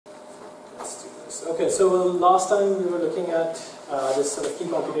Thanks. Okay, so last time we were looking at this sort of key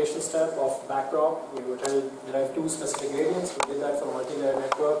computation step of backprop. We were trying to derive two specific gradients. We did that for multi-layer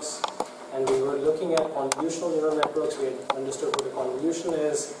networks. And we were looking at convolutional neural networks. We had understood what a convolution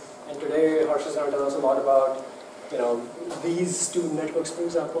is. And today, Harsh is going to tell us a lot about, these two networks, for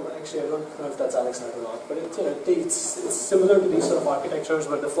example. Actually, I don't know if that's AlexNet or not, but it's similar to these sort of architectures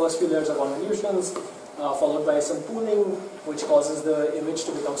where the first few layers are convolutions, followed by some pooling, which causes the image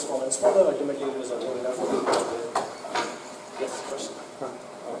to become smaller and smaller, ultimately resulting in a yes, question.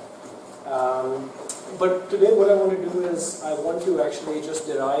 But today, what I want to do is I want to actually just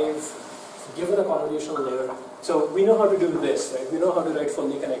derive, given a convolutional layer. So we know how to do this, right? We know how to write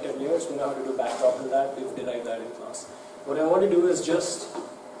fully connected layers. We know how to do backprop and that. We've derived that in class. What I want to do is just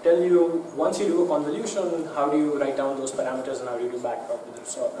tell you, once you do a convolution, how do you write down those parameters and how do you do backprop with it?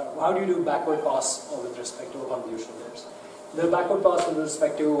 So how do you do backward pass with respect to a convolution layers? The backward pass with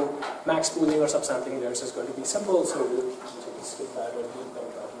respect to max pooling or subsampling layers is going to be simple, so we'll skip that or we'll come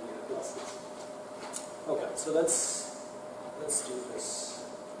back in later classes. Okay, so let's do this.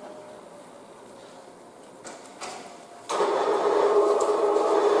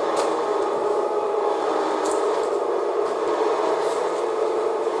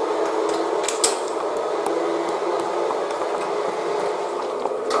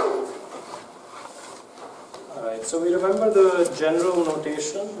 So we remember the general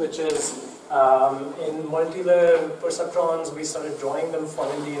notation, which is in multi-layer perceptrons, we started drawing them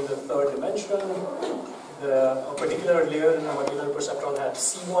funnily in the third dimension. A particular layer in a multi-layer perceptron had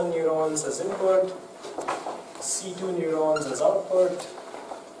C1 neurons as input, C2 neurons as output,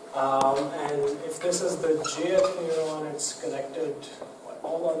 and if this is the jth neuron, it's connected by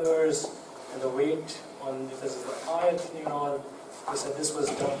all others, and the weight on if this is the ith neuron, we said this was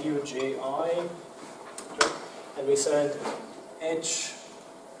wji. And we said H,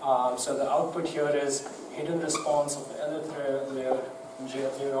 so the output here is hidden response of the nth layer,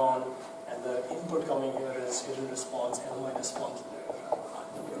 jth neuron, and the input coming here is hidden response L-1th layer.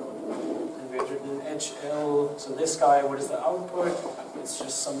 And we had written HL, so this guy, what is the output? It's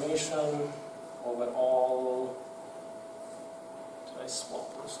just summation over all. Did I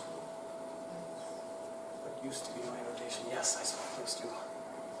swap those two? What used to be my notation? Yes, I swapped those two.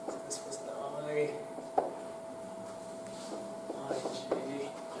 So this was the I.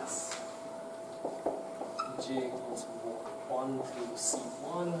 Yes. J equals 1 through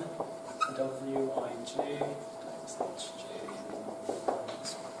C1, Wij times Hj.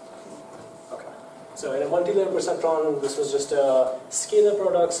 Okay. So in a multi-layer perceptron, this was just a scalar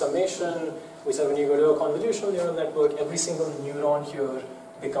product, summation. We said when you go to a convolutional neural network, every single neuron here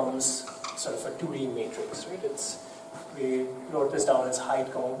becomes sort of a 2D matrix, right? We wrote this down as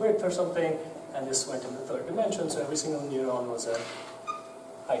height, width or something. And this went in the third dimension, so every single neuron was a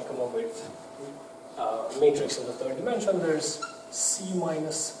height, width matrix in the third dimension. There's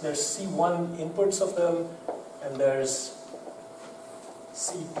there's C1 inputs of them, and there's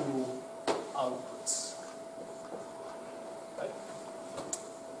C2 outputs. Right?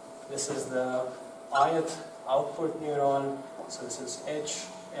 This is the ith output neuron, so this is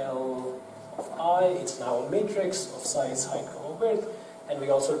HL of I. It's now a matrix of size, height, width. And we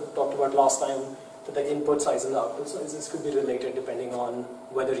also talked about last time that the input size and the output sizes could be related depending on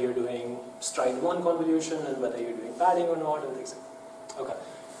whether you're doing stride 1 convolution and whether you're doing padding or not and things like that. Okay,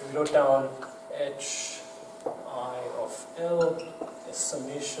 we wrote down Hi of L is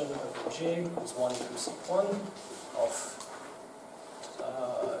summation of J equals 1 through C1 of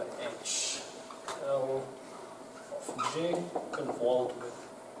HL of J convolved with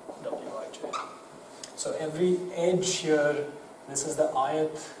Wij. So every edge here, this is the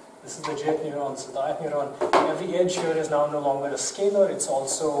ith, this is the jth neuron, this is the ith neuron. Every edge here is now no longer a scalar, it's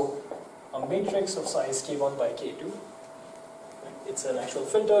also a matrix of size k1 by k2. It's an actual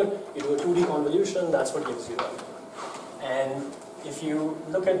filter, you do a 2D convolution, that's what gives you that. And if you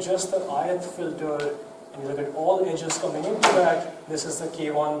look at just the ith filter, and you look at all edges coming into that, this is the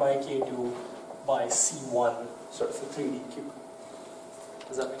k1 by k2 by c1, sort of a 3D cube.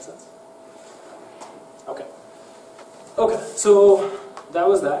 Does that make sense? Okay. Okay, so that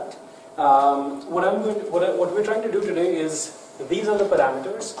was that. What we're trying to do today is, these are the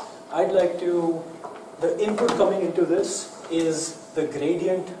parameters. I'd like to, the input coming into this is the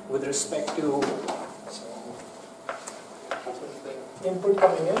gradient with respect to, so the input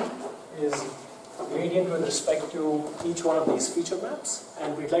coming in is gradient with respect to each one of these feature maps,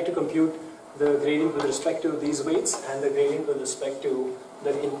 and we'd like to compute the gradient with respect to these weights and the gradient with respect to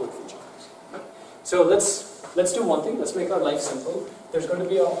the input feature maps. So let's do one thing, let's make our life simple. There's going to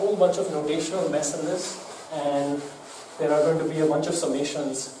be a whole bunch of notational mess in this, and there are going to be a bunch of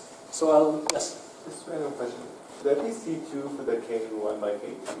summations. So I'll, yes? Just one question. Should that be C2 for the K1 by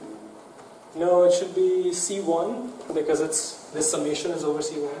K2? No, it should be C1 because this summation is over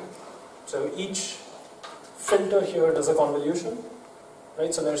C1. So each filter here does a convolution,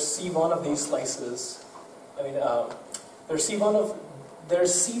 right? So there's C1 of these slices. I mean, there's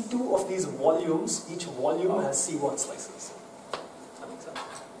C2 of these volumes. Each volume has C1 slices. Does that make sense?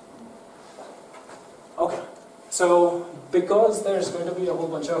 Okay. So because there's going to be a whole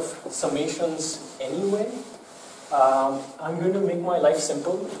bunch of summations anyway, I'm going to make my life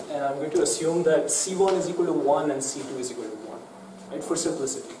simple, and I'm going to assume that C1 is equal to 1 and C2 is equal to 1, right, for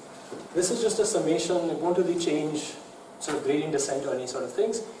simplicity. This is just a summation. It won't really change sort of gradient descent or any sort of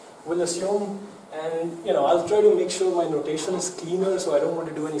things. We'll assume, and I'll try to make sure my notation is cleaner, so I don't want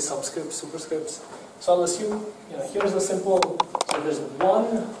to do any subscripts, superscripts. So I'll assume, here's a simple, so there's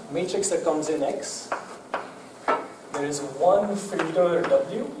one matrix that comes in X. There is one filter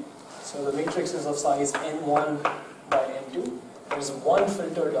W. So the matrix is of size n1 by n2. There's one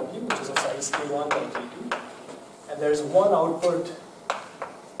filter W, which is of size k1 by k2. And there's one output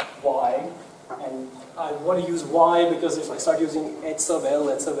Y. And I want to use Y because if I start using H sub L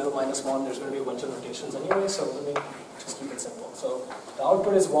minus 1, there's going to be a bunch of notations anyway. So let me just keep it simple. So the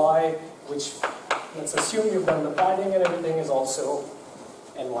output is Y, which, let's assume you've done the padding and everything, is also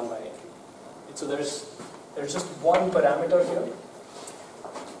n1 by n2. So there's just one parameter here.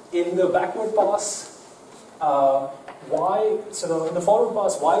 In the backward pass, in the forward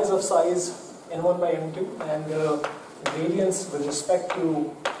pass, Y is of size n1 by n2, and the gradients with respect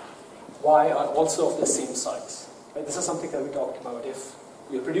to Y are also of the same size. Right? This is something that we talked about. If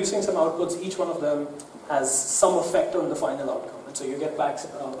you're producing some outputs, each one of them has some effect on the final outcome, and so you get back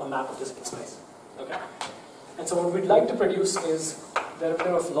a map of the same size. Okay. And so what we'd like to produce is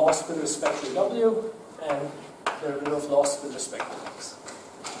derivative of loss with respect to W and derivative of loss with respect to X.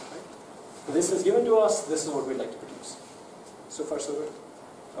 This is given to us, this is what we'd like to produce. So far, so good?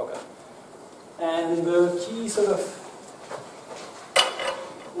 Okay. And the key sort of,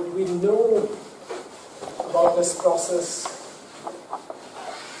 what we know about this process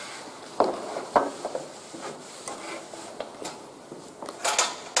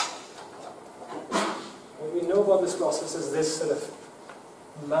is this sort of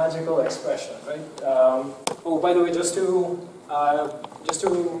magical expression, right? Oh, by the way, just to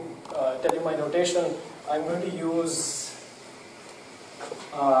tell you my notation, I'm going to use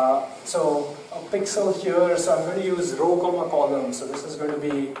so a pixel here. So I'm going to use row comma column. So this is going to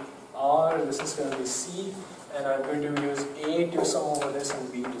be R, and this is going to be C, and I'm going to use A to sum over this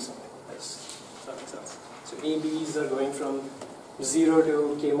and B to sum over this. Does that make sense? So A, B's are going from 0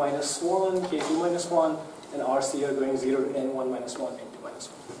 to K minus 1, K2 minus 1, and RC are going 0 to N1 minus 1, N2 minus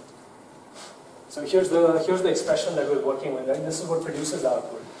 1. So here's the expression that we're working with, right? This is what produces the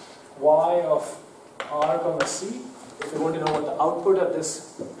output. Y of R comma C. If you want to know what the output of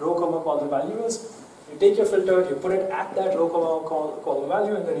this row comma column value is, you take your filter, you put it at that row comma column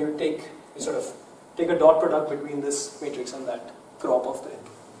value, and then you sort of take a dot product between this matrix and that crop of the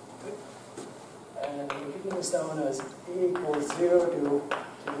input. Okay? And we're taking this down as A equals 0 to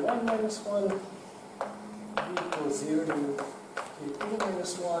K1 minus 1, B equals 0 to K2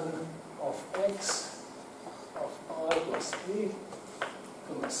 minus 1 of X of R plus A,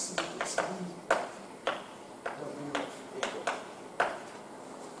 comma C plus B, W of A.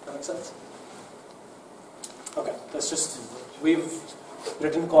 That makes sense? Okay, that's just, we've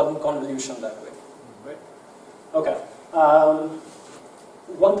written convolution that way, right? Okay.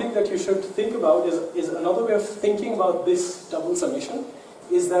 One thing that you should think about is another way of thinking about this double summation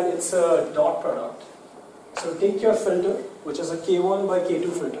is that it's a dot product. So take your filter, which is a K1 by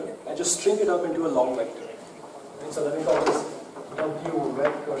K2 filter, and just string it up into a long vector. Right? So let me call this W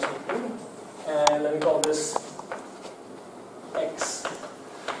vec or something, and let me call this X.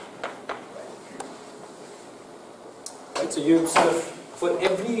 Right? So you sort of, for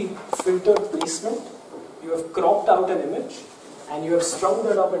every filter placement, you have cropped out an image, and you have strung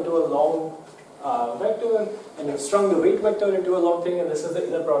that up into a long vector, and you have strung the weight vector into a long thing, and this is the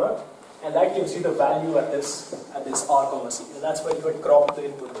inner product, and that gives you the value at this R comma C, and that's where you had cropped the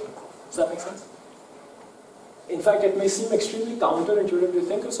input. Does that make sense? In fact, it may seem extremely counterintuitive to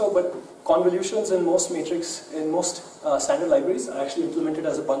think of so, but convolutions in most standard libraries are actually implemented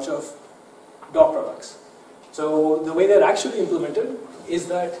as a bunch of dot products. So the way they're actually implemented is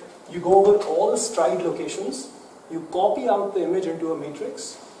that you go over all the stride locations, you copy out the image into a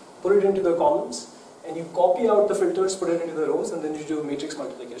matrix, put it into the columns, and you copy out the filters, put it into the rows, and then you do a matrix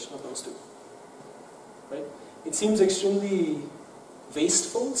multiplication of those two. Right? It seems extremely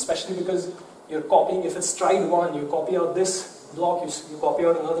wasteful, especially because you're copying, if it's stride 1, you copy out this block, you copy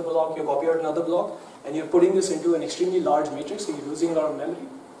out another block, you copy out another block, and you're putting this into an extremely large matrix, so you're losing a lot of memory.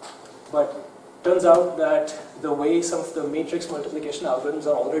 But turns out that the way some of the matrix multiplication algorithms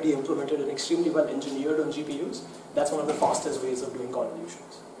are already implemented and extremely well engineered on GPUs, that's one of the fastest ways of doing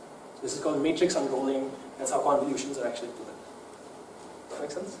convolutions. This is called matrix unrolling. That's how convolutions are actually implemented. Does that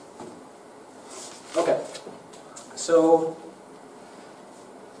make sense? Okay. So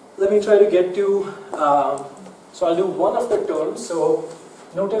let me try to get to, so I'll do one of the terms. So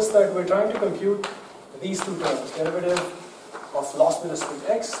notice that we're trying to compute these two terms, derivative of loss with respect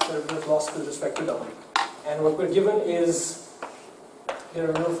to x, derivative of loss with respect to w. And what we're given is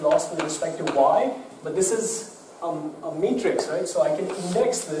derivative of loss with respect to y, but this is a matrix, right? So I can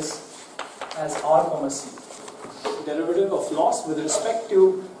index this as r comma c. Derivative of loss with respect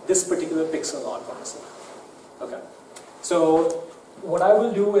to this particular pixel r comma c. Okay. So what I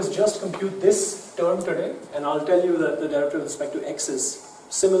will do is just compute this term today, and I'll tell you that the derivative with respect to x is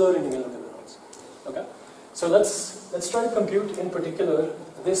similar in numerical noise. Okay. So let's try to compute in particular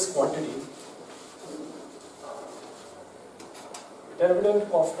this quantity.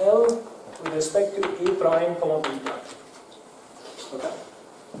 Derivative of L with respect to A prime comma B prime. Okay.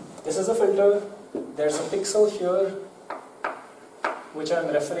 This is a filter. There's a pixel here which I'm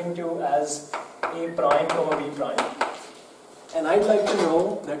referring to as A prime comma B prime. And I'd like to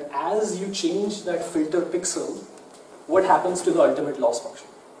know that as you change that filter pixel, what happens to the ultimate loss function?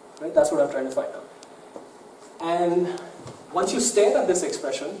 Right? That's what I'm trying to find out. And once you stare at this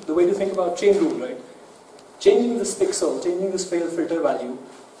expression, the way to think about chain rule, right? Changing this pixel, changing this filter value,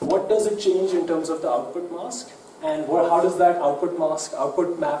 what does it change in terms of the output mask? And how does that output mask,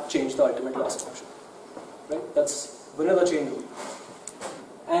 output map change the ultimate loss function? Right? That's vanilla chain rule.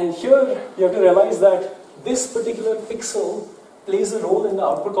 And here you have to realize that this particular pixel plays a role in the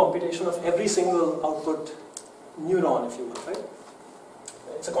output computation of every single output neuron, if you will, right?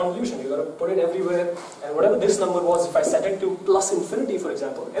 It's a convolution, you've got to put it everywhere, and whatever this number was, if I set it to plus infinity, for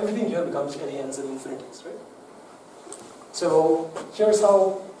example, everything here becomes ns and infinities, right? So here's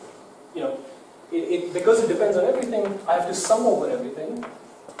how, because it depends on everything, I have to sum over everything.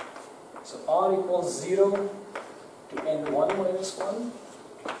 So r equals 0 to n1 minus 1,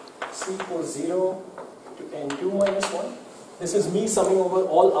 c equals 0 to n2 minus 1. This is me summing over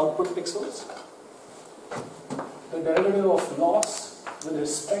all output pixels. The derivative of loss with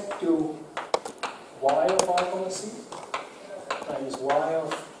respect to y of r comma c times y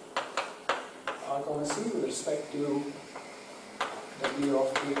of r comma c with respect to w of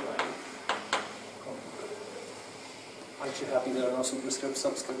a prime. Aren't you happy there are no superscripts,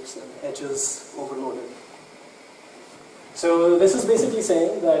 subscripts, and edges overloaded? So this is basically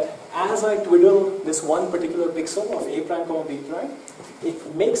saying that as I twiddle this one particular pixel of a prime comma b prime,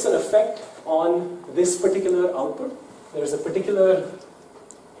 it makes an effect on this particular output. There's a particular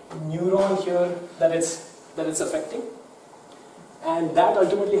neuron here that it's affecting, and that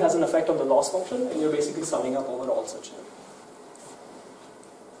ultimately has an effect on the loss function, and you're basically summing up over all such.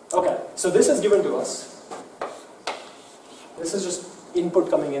 Okay, so this is given to us. This is just input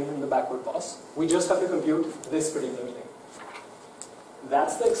coming in the backward pass. We just have to compute this particular thing.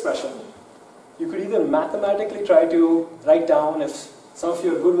 That's the expression. You could either mathematically try to write down, if some of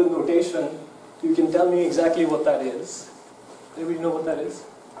you are good with notation, you can tell me exactly what that is. Anybody know what that is?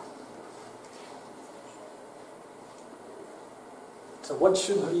 So what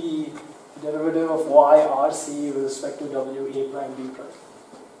should be derivative of y rc with respect to w a prime b prime?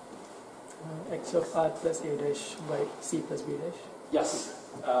 X of r plus a dash by c plus b dash. Yes.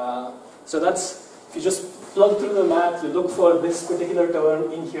 So that's, if you just plug through the math, you look for this particular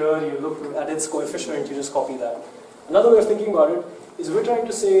term in here, you look at its coefficient, you just copy that. Another way of thinking about it is we're trying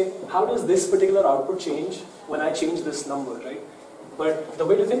to say, how does this particular output change when I change this number, right? But the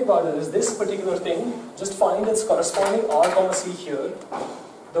way to think about it is this particular thing, just find its corresponding r comma c here.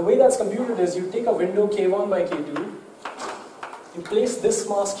 The way that's computed is you take a window k1 by k2, you place this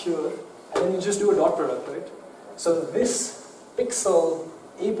mask here, and then you just do a dot product, right? So this pixel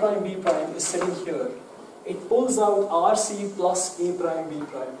a prime b prime is sitting here. It pulls out rc plus a prime b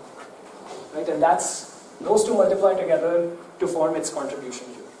prime, right? And that's those two multiply together to form its contribution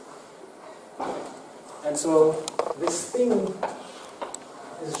here. And so this thing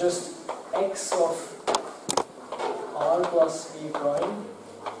is just x of r plus a prime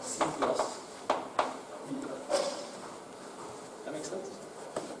c plus b prime. That makes sense?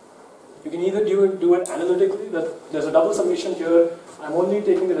 You can either do it analytically, that there's a double summation here, I'm only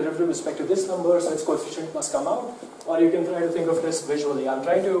taking the derivative with respect to this number, so its coefficient must come out, or you can try to think of this visually. I'm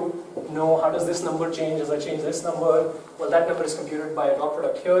trying to know how does this number change as I change this number. Well, that number is computed by a dot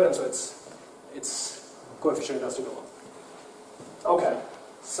product here, and so its coefficient has to go up. Okay,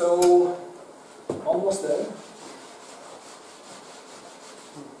 so almost there.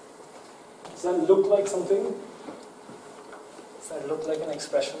 Does that look like something? Does that look like an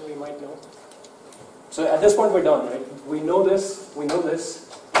expression we might know? So at this point we're done, right? We know this, we know this.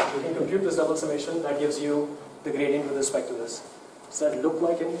 We can compute this double summation. That gives you the gradient with respect to this. Does that look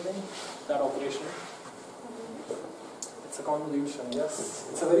like anything, that operation? It's a convolution, yes.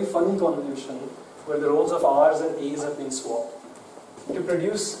 It's a very funny convolution where the roles of R's and A's have been swapped. To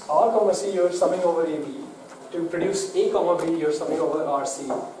produce R comma C, you're summing over AB. To produce A comma B, you're summing over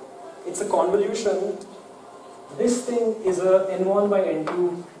RC. It's a convolution. This thing is a N1 by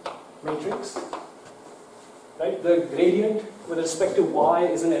N2 matrix. Right? The gradient with respect to Y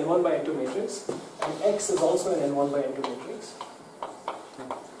is an N1 by N2 matrix, and X is also an N1 by N2 matrix.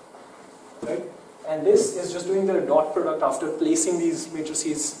 Right? And this is just doing the dot product after placing these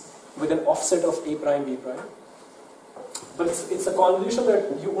matrices with an offset of A prime, B prime. But it's a convolution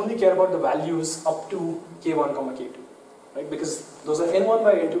that you only care about the values up to K1, K2. Right? Because those are N1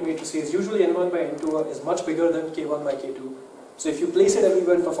 by N2 matrices. Usually N1 by N2 is much bigger than K1 by K2. So if you place it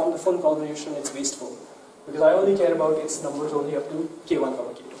everywhere and perform the full convolution, it's wasteful. Because I only care about its numbers only up to K1,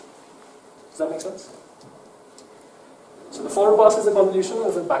 K2. Does that make sense? So the forward pass is a convolution,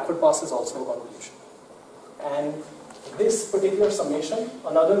 and the backward pass is also a convolution. And this particular summation,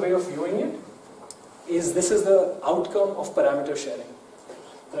 another way of viewing it, is this is the outcome of parameter sharing.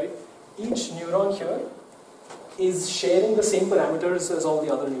 Right? Each neuron here is sharing the same parameters as all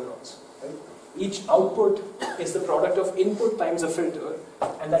the other neurons. Right? Each output is the product of input times a filter,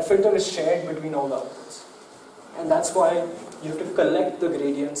 and that filter is shared between all the outputs. And that's why you have to collect the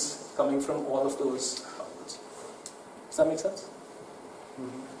gradients coming from all of those outputs. Does that make sense?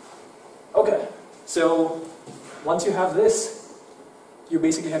 Mm-hmm. Okay, so once you have this, you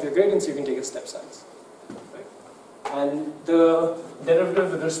basically have your gradients, you can take a step size. Right? And the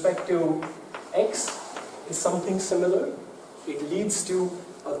derivative with respect to x is something similar. It leads to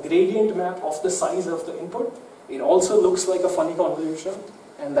a gradient map of the size of the input. It also looks like a funny convolution,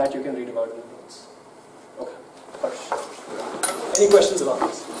 and that you can read about in the notes. Okay. Any questions about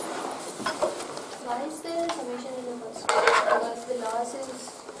this? Why is there a summation in the first place? Because the loss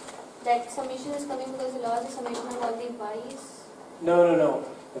is, that summation is coming because the loss is summation of all the y's? No.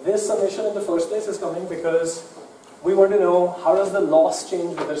 This summation in the first place is coming because we want to know how does the loss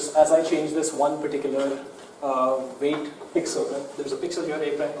change with this, as I change this one particular weight pixel. Right? There's a pixel here,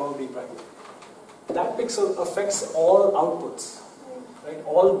 A prime comma B prime. That pixel affects all outputs. Right?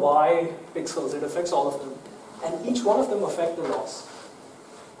 All Y pixels, it affects all of them. And each one of them affect the loss.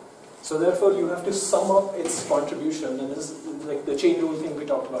 So therefore you have to sum up its contribution, and this is like the chain rule thing we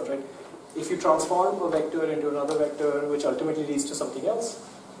talked about, right? If you transform a vector into another vector which ultimately leads to something else,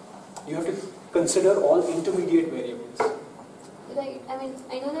 you have to consider all intermediate variables. Right, I mean,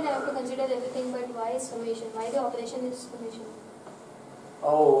 I know that I have to consider everything, but why is summation? Why the operation is summation?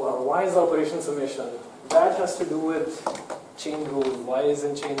 Oh, why is the operation summation? That has to do with chain rule. Why is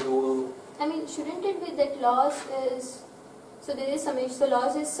in chain rule? I mean, shouldn't it be that loss is, so there is summation, so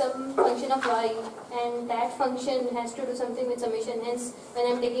loss is some function of y, and that function has to do something with summation, hence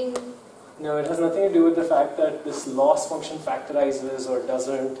when I'm taking... No, it has nothing to do with the fact that this loss function factorizes or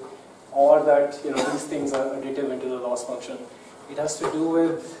doesn't, or that these things are additive into the loss function. It has to do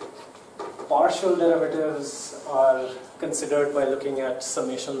with partial derivatives are considered by looking at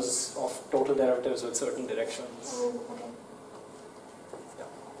summations of total derivatives with certain directions. Oh, okay. Yeah.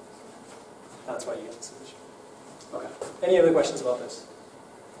 That's why you get the summation. Okay. Any other questions about this?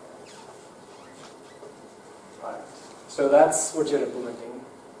 Right. So that's what you're implementing.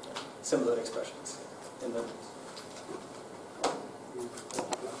 Similar expressions in the